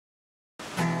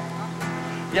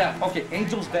Yeah, okay,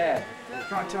 Angel's dad.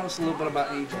 Try to tell us a little bit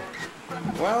about Angel.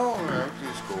 Well,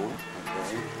 everything's cool.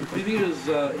 Okay. What do you think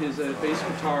of his bass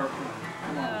guitar?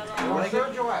 Come on. You like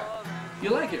it? You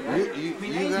like it, right? You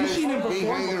guys seen him be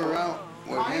perform hanging before. around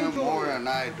with him more than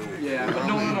I do. Yeah, you know but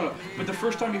what I mean? no. But the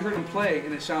first time you heard him play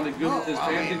and it sounded good with his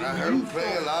I band, mean, I heard him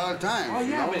play a lot of times. Oh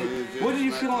yeah, you know? but what did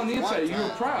you feel on the inside? You were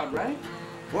time. proud, right?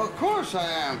 Well, of course I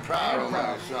am proud of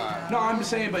my son. No, I'm just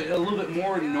saying, but a little bit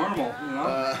more than normal, you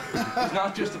know? He's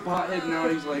not just a pothead, now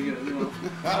he's like, you know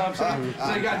what I'm saying? So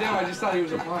he got down, I just thought he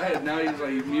was a pothead, now he's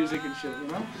like music and shit, you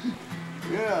know?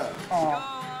 Yeah.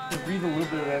 Oh, just breathe a little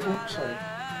bit of that. Oops, sorry.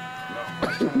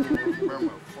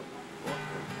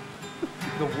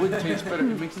 The wood tastes better,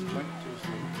 it makes the joint taste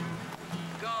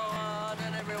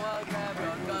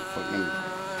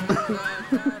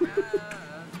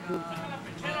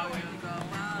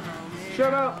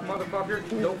Shut up, motherfucker.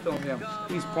 Don't film him.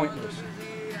 He's pointless.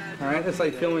 Alright? It's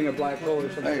like filming a black hole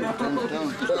or something.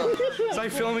 It's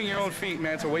like filming your own feet,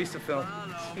 man. It's a waste of film.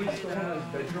 He's still in his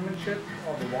bedroom and shit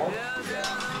on the wall.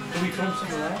 Can we film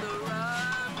some of that?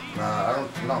 I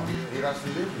don't know. He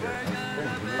doesn't live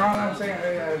here. No, I'm saying,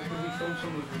 can we film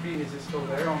some of the graffiti? Is it still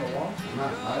there on the wall?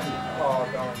 Oh,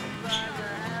 darn.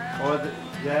 Well,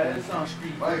 Yeah, it's on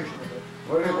street version of it.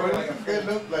 What does this kid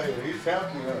look like? He's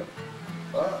helping us.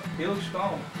 He looks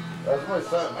strong. That's my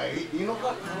son, man. You know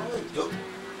what it took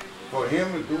for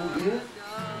him to do this?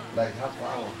 Like half an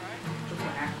hour. Took him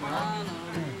a half mile.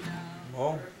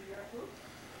 Well,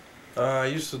 I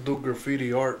used to do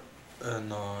graffiti art,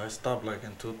 and I stopped like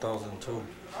in 2002.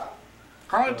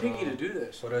 How did it take you to do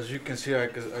this? But as you can see,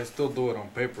 I still do it on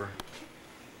paper.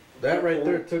 That right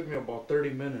there took me about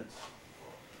 30 minutes,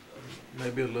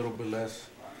 maybe a little bit less.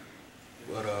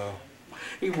 But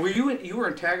Hey, you were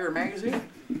in Tagger magazine?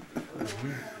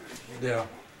 yeah.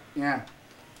 Yeah.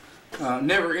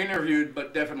 Never interviewed,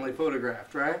 but definitely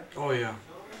photographed, right? Oh yeah.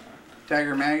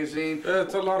 Tagger magazine. Yeah,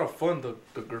 it's a lot of fun.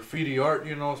 The graffiti art,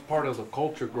 you know, it's part of the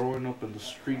culture growing up in the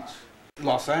streets.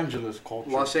 Los Angeles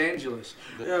culture. Los Angeles.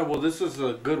 Yeah, well, this is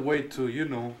a good way to, you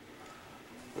know,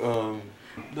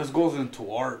 this goes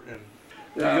into art, and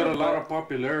you get a lot of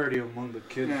popularity among the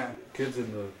kids, kids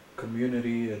in the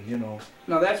community, and you know.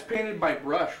 Now that's painted by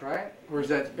brush, right? Or is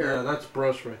that? Yeah, that's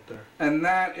brush right there. And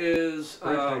that is.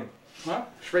 Spray paint. Huh?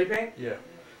 Spray paint? Yeah.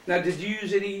 Now, did you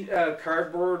use any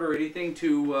cardboard or anything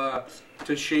to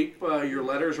shape your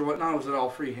letters or whatnot? Or was it all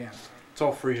freehand? It's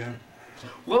all freehand.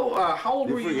 Well, how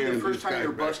old were you the first time you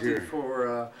were busted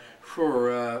for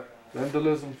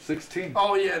vandalism? 16.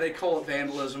 Oh yeah, they call it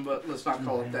vandalism, but let's not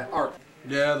call it that. Art.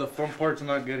 Yeah, the fun part's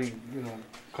not getting, you know,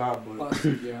 caught, but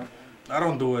busted, yeah. I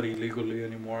don't do it illegally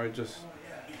anymore. I just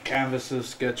canvases,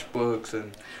 sketchbooks,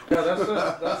 and yeah, that says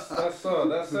S1.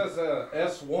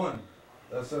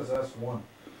 That says S1.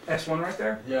 S1 right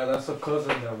there. Yeah, that's a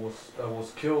cousin that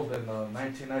was killed in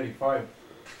 1995.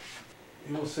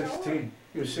 He was 16.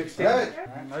 He was 16. Hey.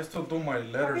 I still do my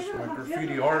letters, my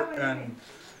graffiti art, and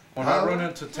when I run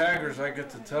into taggers, I get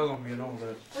to tell them, you know,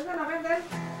 that you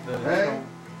know,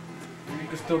 you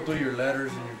can still do your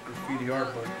letters and your graffiti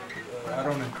art, but I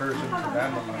don't encourage them to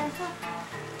vandalize.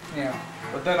 Yeah.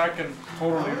 But then I can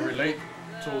totally relate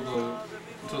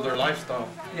to their lifestyle.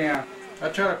 Yeah. I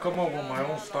try to come up with my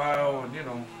own style, and you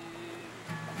know,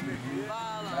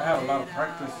 I have a lot of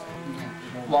practice.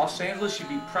 Los Angeles should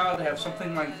be proud to have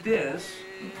something like this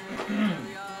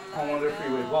on one of their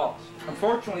freeway walls.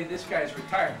 Unfortunately, this guy's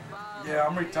retired. Yeah,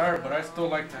 I'm retired, but I still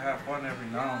like to have fun every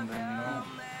now and then, you know.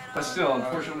 But still,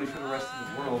 unfortunately for the rest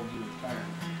of the world, you're retired.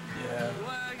 Yeah.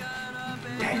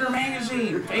 Tagger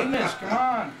magazine, famous. Come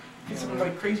on, get something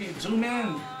like crazy. Zoom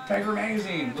in, Tagger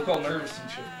magazine. Look all nervous and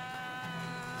shit.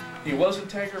 He was in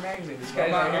Tagger magazine. This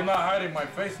guy's I'm not hiding my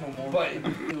face no more. But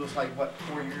it was like what,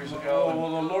 4 years ago. Oh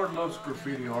well, the Lord loves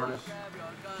graffiti artists.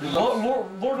 Lord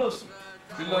loves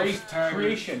taggers.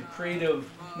 creation, creative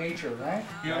nature, right?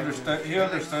 He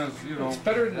understands, you know. It's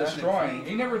better than destroying.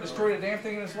 He never destroyed a damn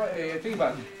thing in his life. Think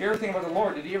about it. You ever think about the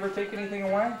Lord? Did he ever take anything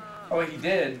away? Oh, he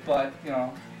did, but you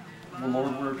know, the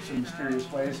Lord works in mysterious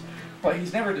ways. But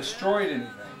he's never destroyed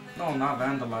anything. No, not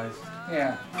vandalized.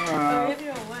 Yeah.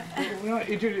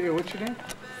 What's your name?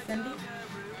 Cindy.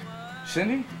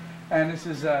 Cindy? And this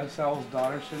is Sal's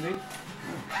daughter, Cindy.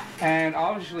 And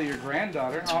obviously your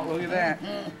granddaughter. Oh, look at that.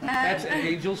 That's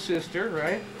Angel's sister,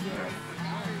 right?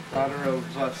 Daughter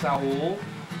of Saul.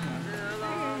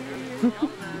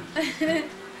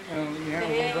 And you have a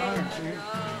little daughter, see?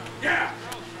 Yeah!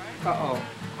 Uh-oh.